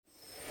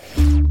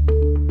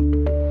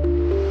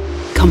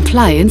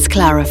Compliance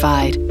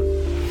Clarified,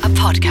 a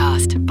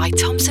podcast by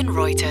Thomson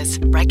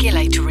Reuters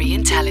Regulatory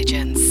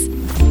Intelligence.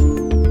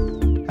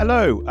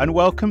 Hello and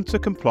welcome to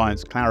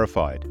Compliance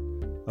Clarified,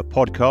 a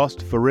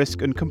podcast for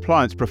risk and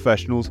compliance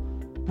professionals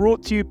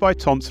brought to you by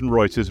Thomson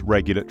Reuters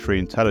Regulatory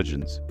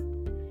Intelligence.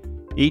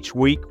 Each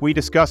week we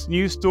discuss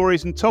news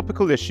stories and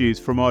topical issues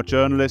from our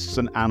journalists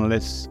and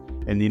analysts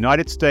in the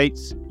United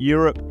States,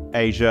 Europe,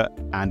 Asia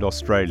and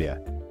Australia.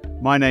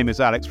 My name is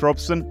Alex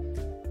Robson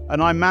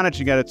and I'm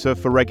Managing Editor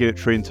for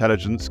Regulatory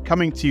Intelligence,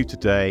 coming to you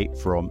today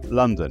from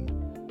London.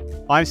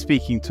 I'm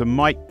speaking to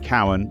Mike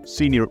Cowan,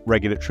 Senior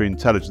Regulatory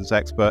Intelligence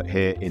Expert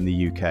here in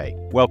the UK.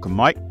 Welcome,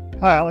 Mike.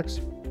 Hi, Alex.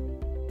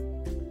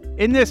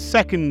 In this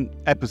second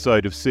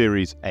episode of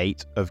Series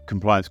 8 of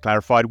Compliance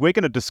Clarified, we're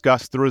going to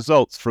discuss the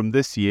results from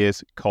this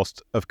year's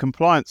Cost of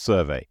Compliance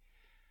survey.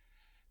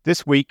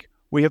 This week,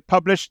 we have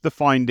published the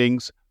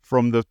findings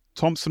from the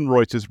Thomson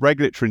Reuters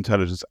Regulatory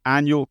Intelligence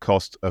Annual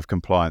Cost of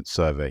Compliance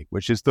Survey,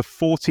 which is the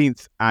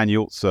 14th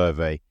annual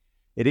survey.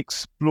 It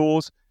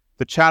explores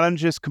the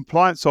challenges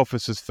compliance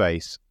officers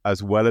face,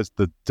 as well as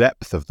the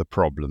depth of the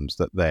problems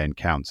that they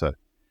encounter.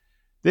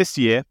 This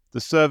year,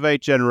 the survey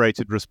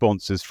generated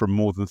responses from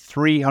more than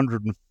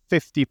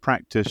 350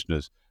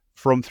 practitioners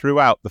from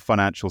throughout the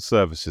financial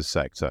services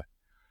sector.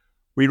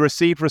 We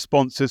received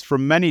responses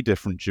from many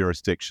different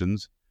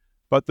jurisdictions,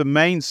 but the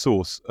main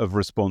source of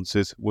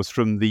responses was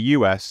from the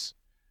US,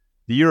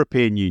 the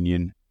European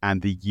Union,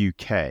 and the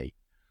UK.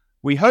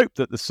 We hope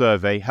that the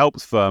survey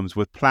helps firms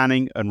with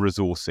planning and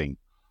resourcing,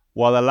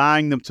 while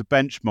allowing them to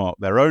benchmark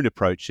their own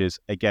approaches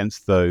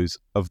against those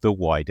of the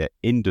wider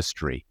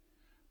industry.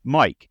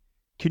 Mike,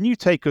 can you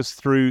take us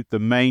through the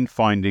main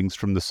findings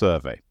from the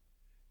survey?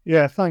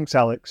 Yeah, thanks,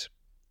 Alex.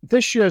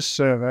 This year's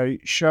survey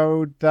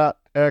showed that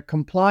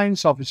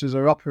compliance officers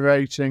are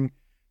operating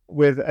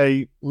with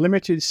a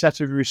limited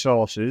set of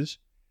resources,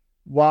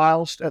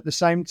 whilst at the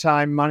same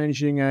time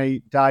managing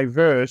a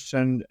diverse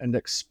and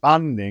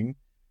expanding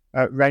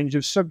range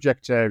of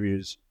subject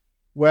areas,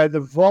 where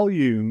the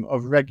volume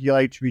of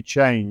regulatory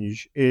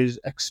change is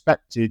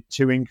expected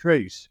to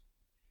increase.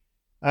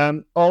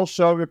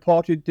 Also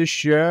reported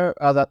this year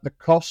that the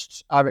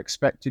costs are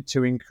expected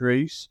to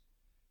increase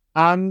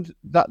and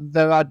that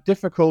there are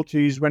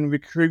difficulties when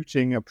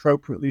recruiting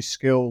appropriately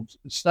skilled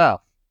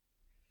staff.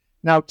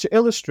 Now, to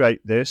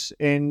illustrate this,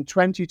 in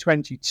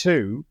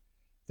 2022,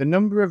 the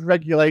number of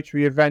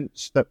regulatory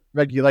events that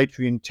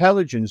Regulatory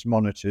Intelligence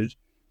monitored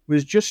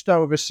was just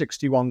over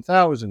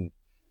 61,000,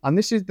 and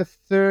this is the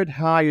third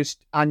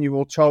highest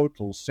annual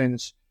total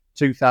since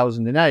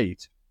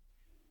 2008.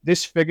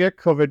 This figure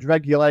covered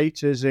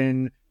regulators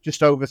in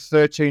just over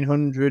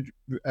 1,300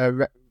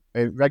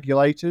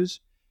 regulators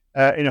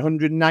in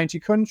 190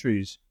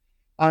 countries,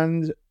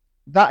 and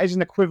that is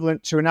an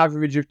equivalent to an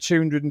average of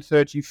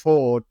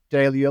 234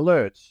 daily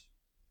alerts.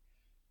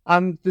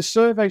 And the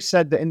survey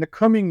said that in the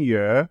coming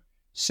year,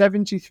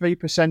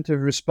 73%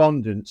 of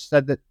respondents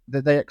said that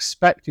they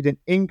expected an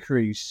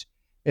increase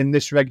in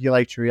this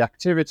regulatory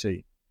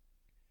activity.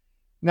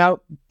 Now,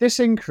 this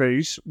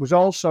increase was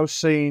also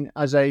seen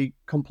as a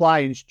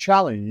compliance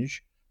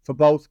challenge for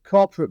both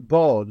corporate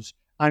boards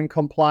and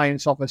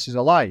compliance officers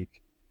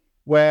alike,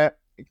 where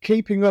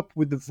keeping up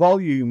with the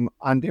volume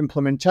and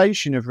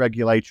implementation of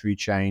regulatory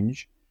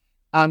change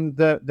and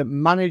the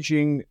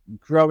managing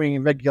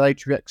growing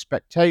regulatory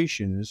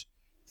expectations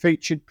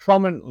featured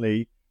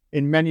prominently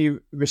in many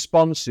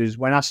responses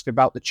when asked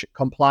about the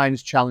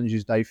compliance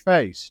challenges they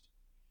faced.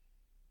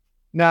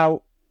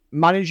 Now,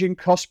 managing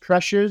cost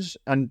pressures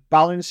and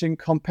balancing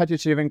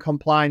competitive and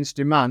compliance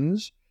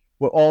demands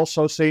were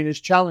also seen as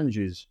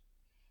challenges.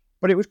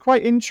 But it was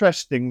quite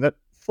interesting that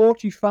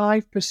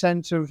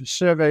 45% of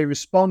survey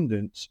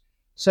respondents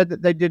said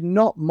that they did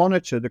not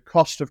monitor the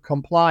cost of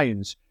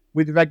compliance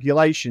with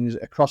regulations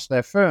across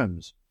their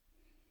firms.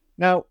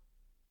 Now,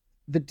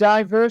 the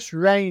diverse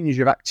range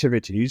of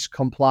activities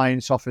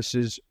compliance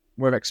officers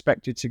were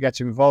expected to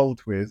get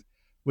involved with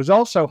was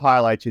also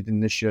highlighted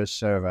in this year's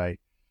survey,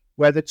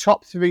 where the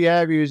top three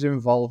areas of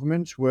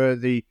involvement were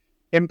the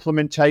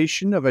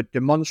implementation of a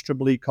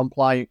demonstrably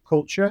compliant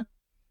culture,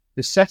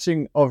 the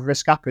setting of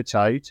risk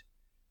appetite,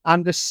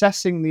 and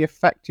assessing the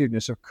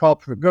effectiveness of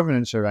corporate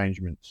governance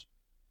arrangements.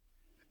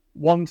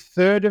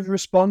 1/3 of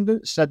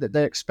respondents said that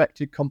they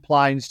expected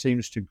compliance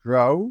teams to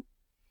grow,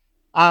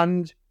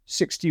 and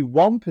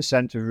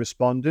 61% of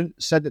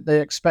respondents said that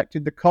they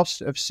expected the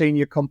cost of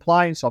senior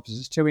compliance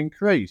officers to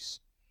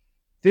increase.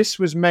 This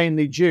was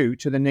mainly due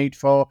to the need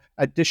for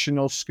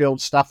additional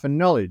skilled staff and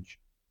knowledge.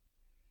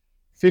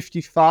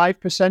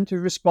 55%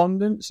 of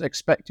respondents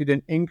expected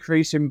an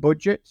increase in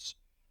budgets,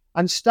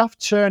 and staff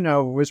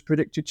turnover was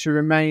predicted to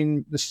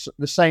remain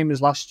the same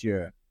as last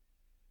year.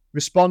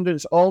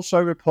 Respondents also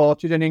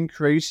reported an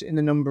increase in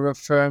the number of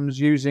firms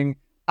using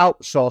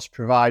outsourced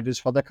providers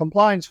for their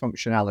compliance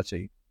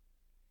functionality.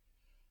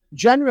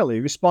 Generally,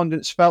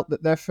 respondents felt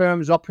that their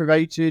firms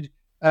operated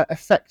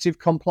effective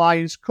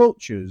compliance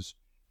cultures.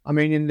 I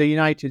mean, in the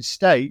United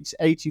States,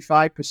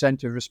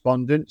 85% of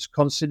respondents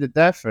considered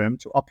their firm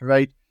to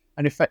operate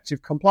an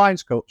effective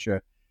compliance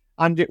culture.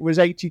 and it was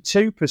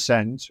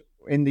 82%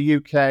 in the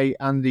UK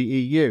and the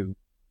EU.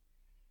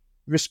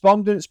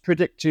 Respondents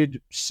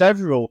predicted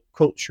several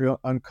cultural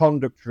and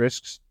conduct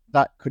risks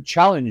that could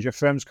challenge a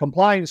firm's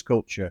compliance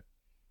culture.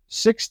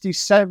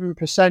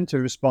 67%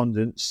 of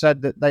respondents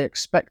said that they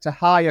expect a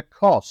higher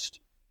cost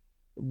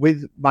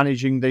with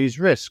managing these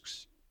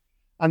risks.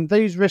 And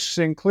these risks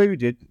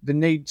included the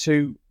need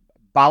to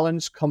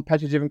balance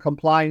competitive and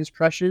compliance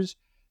pressures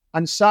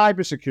and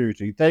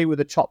cybersecurity. They were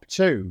the top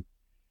two.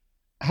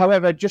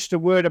 However, just a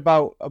word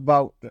about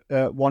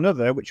one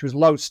other, which was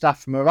low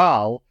staff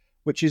morale,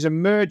 which is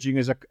emerging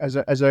as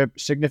a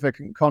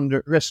significant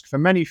conduct risk for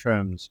many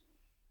firms.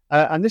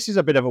 And this is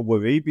a bit of a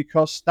worry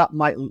because that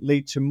might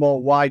lead to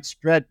more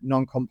widespread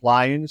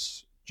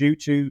non-compliance due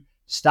to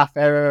staff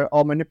error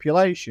or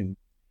manipulation.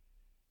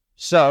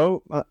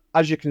 So,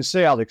 as you can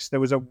see, Alex, there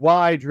was a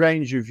wide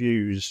range of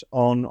views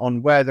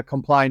on where the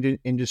compliance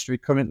industry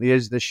currently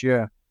is this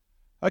year.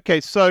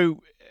 Okay,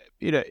 so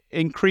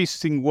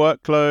increasing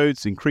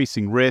workloads,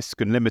 increasing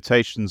risk and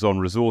limitations on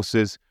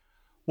resources.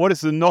 What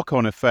is the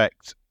knock-on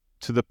effect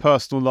to the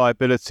personal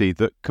liability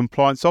that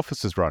compliance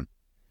officers run?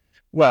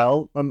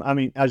 Well,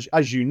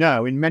 as you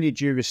know, in many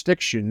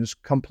jurisdictions,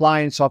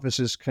 compliance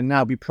officers can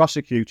now be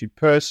prosecuted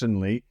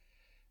personally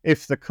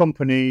if the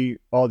company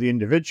or the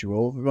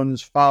individual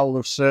runs foul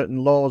of certain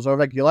laws or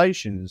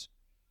regulations.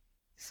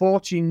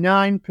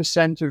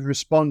 49% of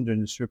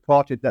respondents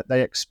reported that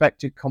they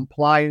expected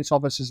compliance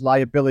officers'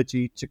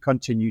 liability to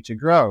continue to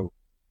grow.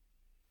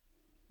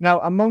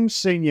 Now, among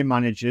senior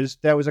managers,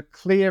 there was a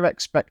clear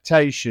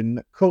expectation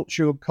that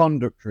cultural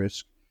conduct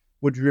risk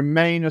would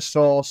remain a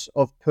source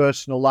of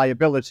personal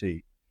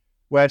liability,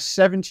 where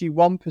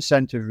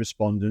 71% of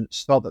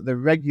respondents thought that the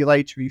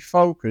regulatory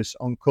focus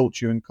on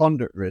culture and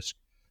conduct risk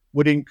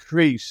would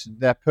increase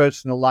their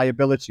personal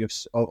liability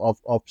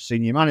of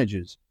senior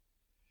managers.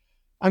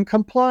 And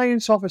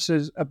compliance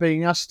officers are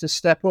being asked to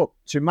step up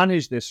to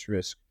manage this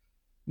risk,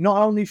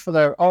 not only for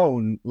their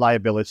own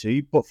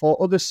liability, but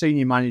for other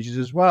senior managers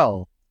as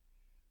well.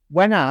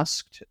 When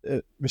asked,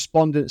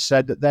 respondents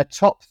said that their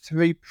top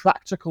three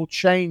practical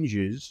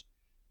changes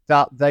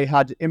that they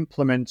had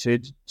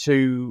implemented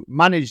to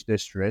manage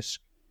this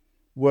risk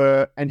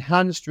were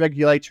enhanced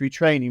regulatory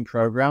training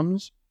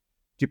programs,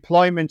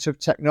 deployment of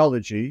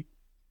technology,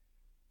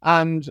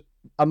 and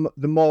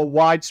the more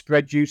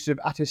widespread use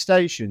of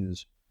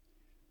attestations.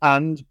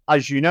 And,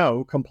 as you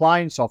know,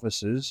 compliance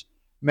officers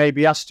may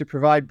be asked to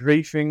provide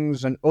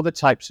briefings and other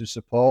types of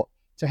support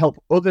to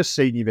help other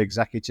senior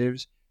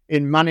executives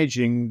in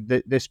managing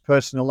this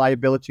personal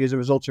liability as a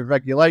result of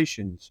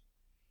regulations.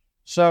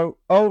 So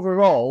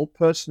overall,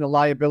 personal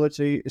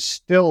liability is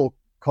still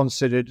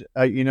considered,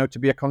 to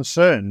be a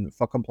concern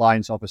for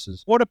compliance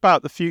officers. What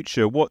about the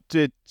future? What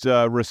did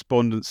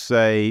respondents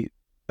say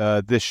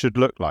this should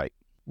look like?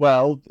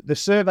 Well, the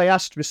survey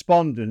asked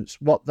respondents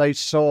what they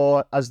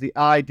saw as the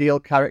ideal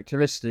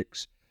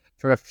characteristics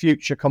for a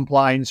future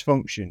compliance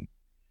function.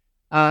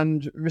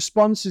 And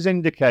responses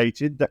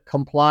indicated that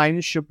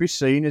compliance should be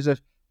seen as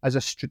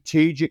a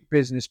strategic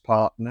business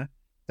partner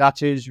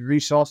that is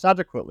resourced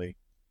adequately.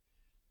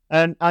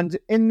 And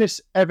in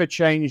this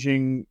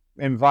ever-changing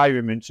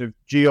environment of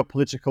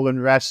geopolitical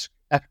unrest,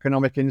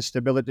 economic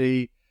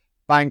instability,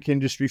 bank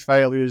industry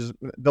failures,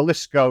 the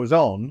list goes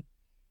on,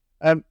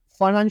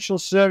 financial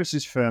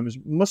services firms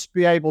must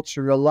be able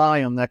to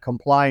rely on their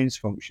compliance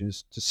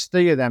functions to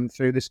steer them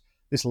through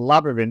this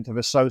labyrinth of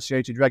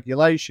associated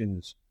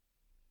regulations.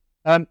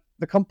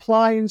 The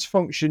compliance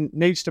function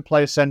needs to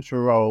play a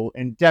central role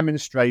in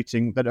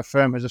demonstrating that a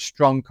firm has a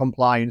strong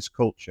compliance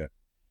culture.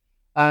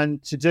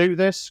 And to do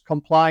this,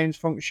 compliance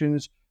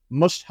functions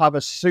must have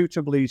a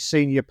suitably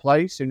senior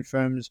place in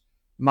firms'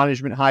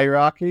 management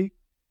hierarchy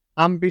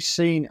and be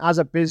seen as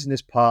a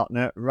business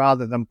partner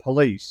rather than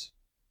police.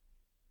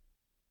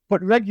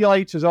 But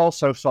regulators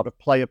also sort of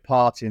play a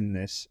part in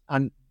this,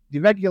 and the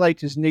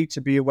regulators need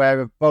to be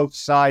aware of both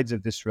sides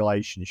of this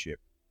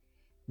relationship.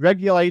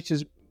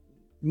 Regulators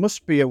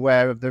must be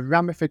aware of the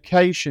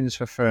ramifications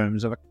for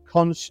firms of a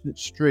constant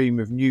stream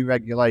of new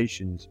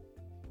regulations,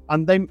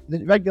 and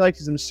the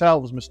regulators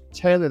themselves must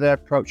tailor their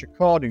approach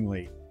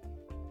accordingly.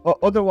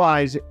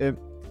 Otherwise,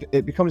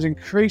 it becomes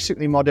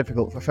increasingly more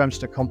difficult for firms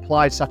to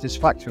comply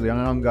satisfactorily on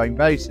an ongoing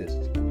basis.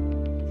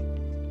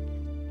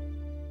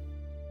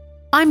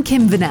 I'm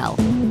Kim Vanell.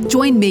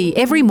 Join me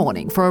every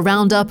morning for a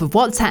roundup of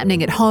what's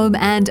happening at home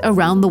and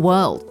around the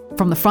world.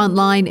 From the front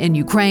line in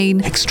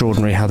Ukraine.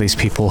 Extraordinary how these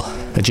people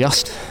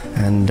adjust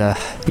and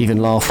even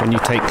laugh when you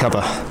take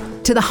cover.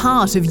 To the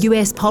heart of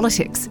US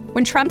politics.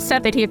 When Trump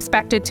said that he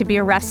expected to be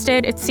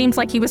arrested, it seems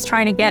like he was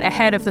trying to get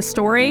ahead of the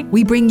story.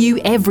 We bring you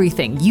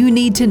everything you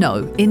need to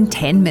know in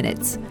 10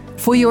 minutes.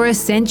 For your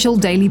essential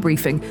daily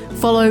briefing,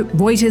 follow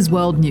Reuters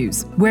World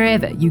News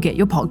wherever you get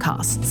your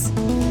podcasts.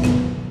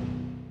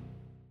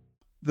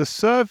 The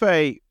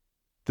survey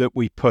that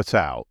we put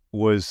out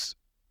was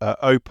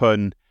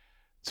open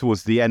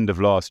towards the end of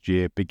last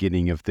year,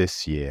 beginning of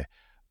this year,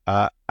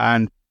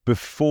 and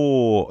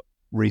before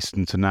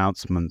recent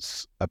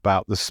announcements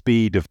about the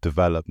speed of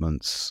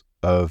developments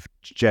of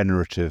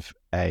generative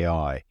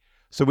AI.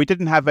 So we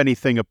didn't have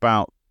anything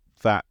about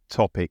that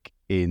topic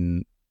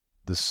in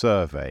the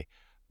survey.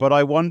 But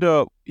I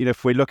wonder,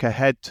 if we look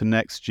ahead to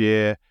next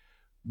year,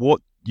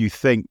 what you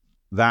think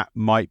that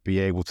might be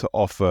able to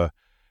offer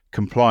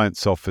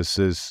compliance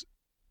officers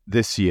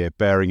this year,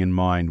 bearing in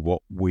mind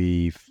what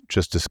we've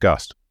just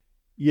discussed.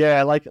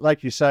 Yeah,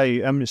 like you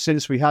say,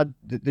 since we had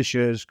this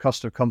year's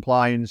cost of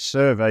compliance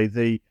survey,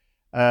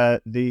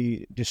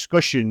 the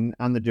discussion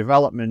and the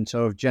development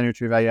of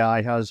generative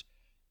AI has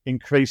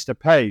increased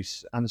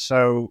apace. And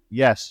so,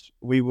 yes,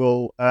 we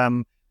will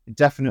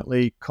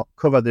definitely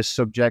cover this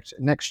subject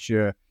next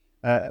year.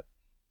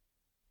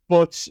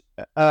 But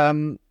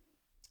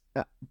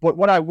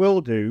what I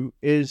will do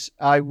is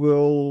I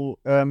will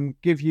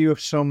give you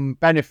some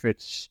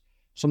benefits,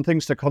 some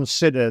things to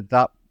consider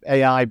that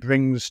AI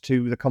brings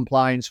to the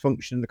compliance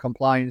function, the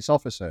compliance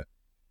officer.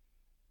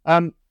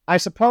 I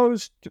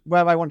suppose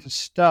where I want to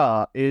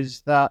start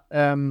is that,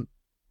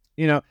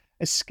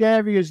 as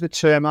scary as the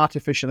term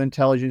artificial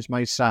intelligence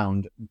may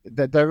sound,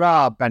 there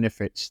are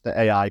benefits that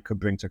AI could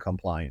bring to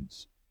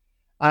compliance.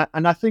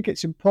 And I think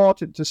it's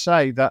important to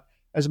say that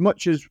as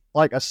much as,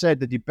 like I said,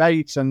 the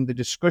debate and the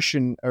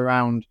discussion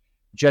around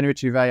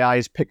generative AI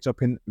is picked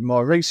up in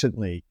more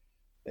recently,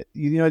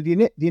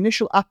 the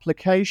initial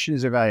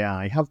applications of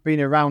AI have been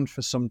around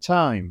for some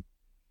time.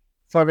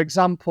 For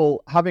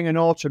example, having an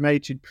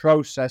automated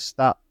process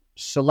that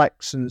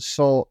selects and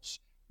sorts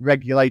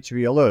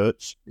regulatory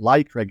alerts,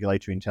 like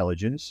regulatory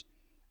intelligence,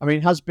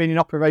 has been in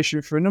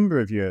operation for a number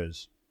of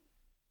years.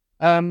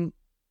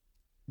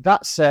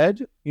 That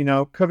said,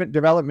 current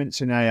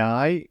developments in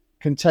AI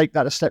can take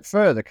that a step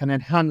further, can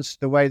enhance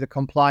the way the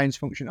compliance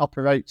function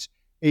operates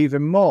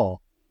even more.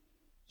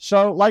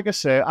 So, like I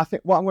say, I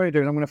think what I'm going to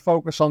do is I'm going to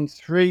focus on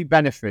three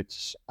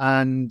benefits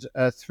and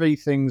three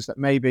things that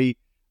maybe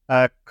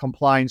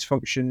compliance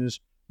functions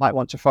might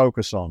want to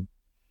focus on.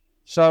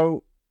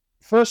 So,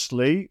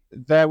 firstly,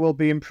 there will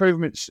be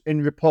improvements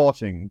in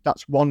reporting.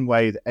 That's one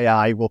way that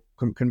AI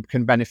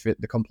can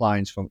benefit the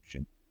compliance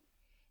function.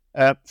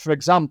 For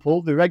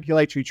example, the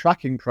regulatory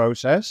tracking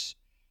process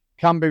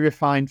can be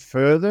refined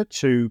further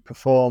to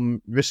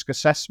perform risk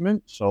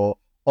assessments or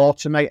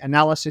automate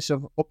analysis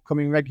of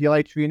upcoming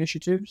regulatory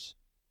initiatives.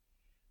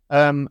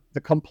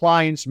 The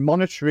compliance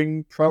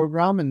monitoring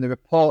program and the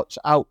reports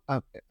out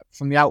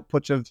from the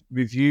output of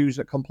reviews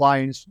that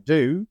compliance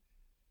do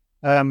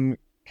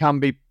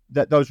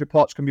those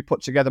reports can be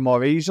put together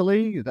more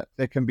easily, that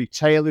they can be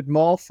tailored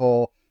more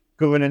for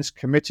governance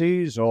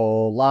committees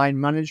or line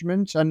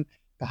management, and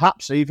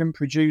perhaps even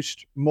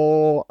produced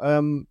more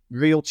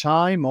real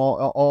time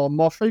or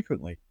more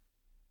frequently.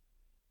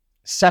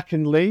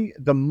 Secondly,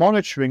 the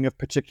monitoring of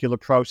particular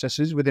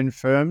processes within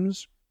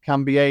firms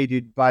can be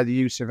aided by the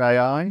use of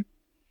AI.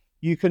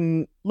 You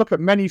can look at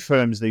many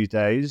firms these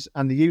days,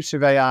 and the use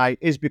of AI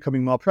is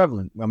becoming more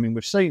prevalent.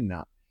 We've seen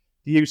that.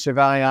 The use of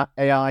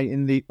AI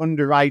in the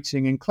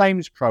underwriting and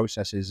claims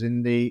processes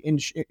in the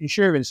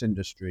insurance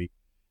industry,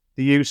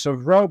 the use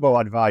of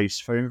robo-advice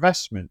for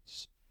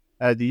investments,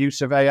 the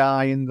use of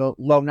AI in the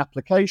loan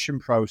application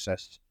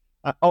process.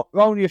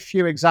 Only a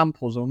few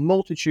examples of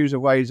multitudes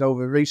of ways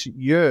over recent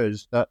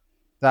years that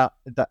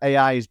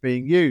AI is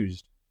being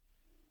used.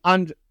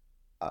 And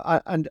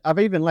I've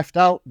even left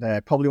out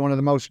there probably one of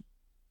the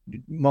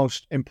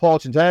most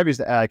important areas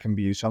that AI can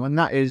be used from, and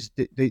that is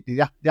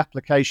the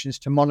applications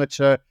to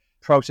monitor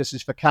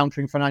processes for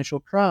countering financial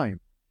crime.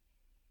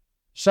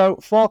 So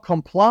for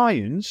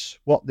compliance,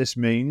 what this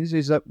means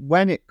is that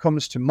when it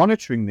comes to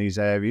monitoring these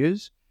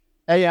areas,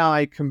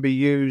 AI can be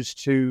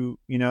used to,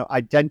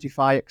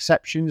 identify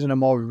exceptions on a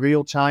more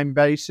real-time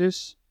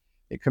basis.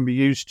 It can be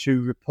used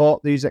to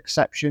report these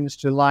exceptions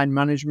to line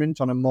management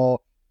on a more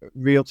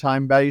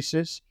real-time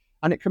basis.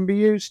 And it can be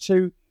used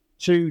to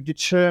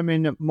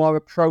determine more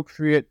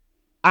appropriate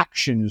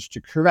actions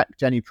to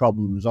correct any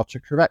problems or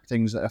to correct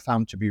things that are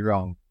found to be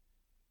wrong.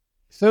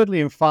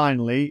 Thirdly and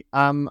finally,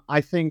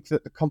 I think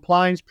that the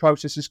compliance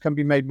processes can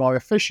be made more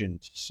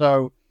efficient.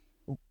 So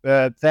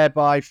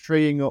thereby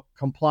freeing up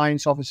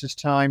compliance officers'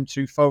 time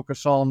to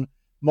focus on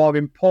more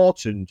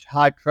important,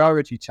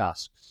 high-priority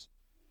tasks.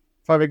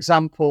 For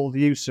example, the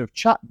use of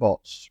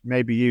chatbots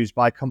may be used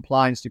by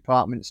compliance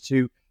departments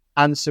to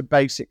answer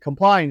basic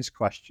compliance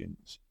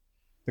questions.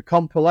 The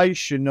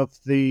compilation of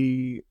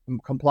the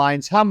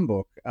compliance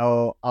handbook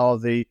or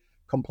the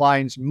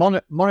compliance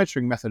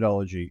monitoring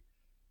methodology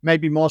may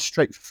be more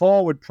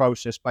straightforward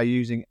process by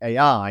using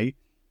AI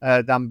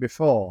than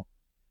before.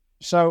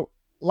 So,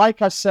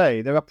 like I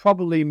say, there are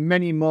probably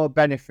many more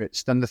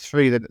benefits than the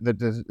three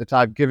that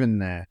I've given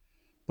there.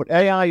 But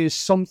AI is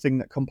something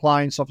that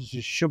compliance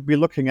officers should be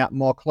looking at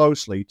more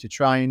closely to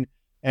try and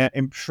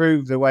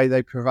improve the way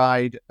they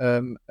provide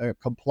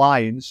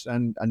compliance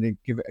and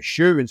give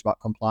assurance about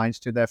compliance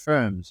to their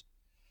firms.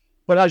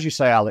 But as you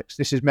say, Alex,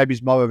 this is maybe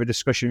more of a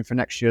discussion for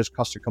next year's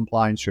cost of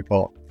compliance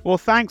report. Well,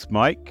 thanks,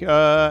 Mike.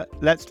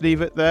 Let's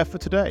leave it there for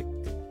today.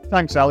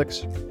 Thanks,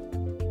 Alex.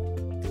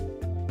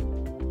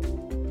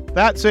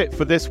 That's it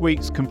for this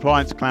week's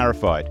Compliance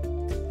Clarified.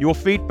 Your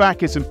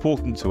feedback is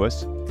important to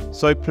us,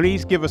 so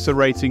please give us a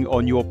rating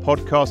on your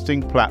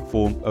podcasting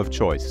platform of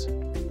choice.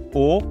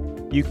 Or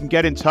you can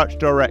get in touch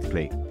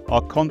directly.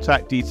 Our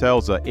contact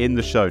details are in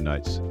the show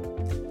notes.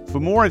 For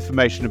more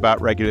information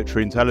about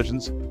regulatory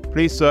intelligence,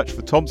 please search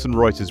for Thomson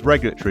Reuters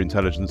Regulatory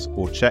Intelligence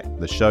or check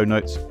the show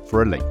notes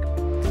for a link.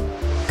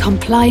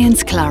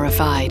 Compliance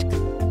Clarified,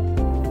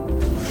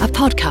 a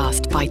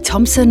podcast by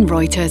Thomson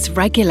Reuters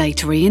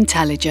Regulatory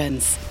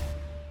Intelligence.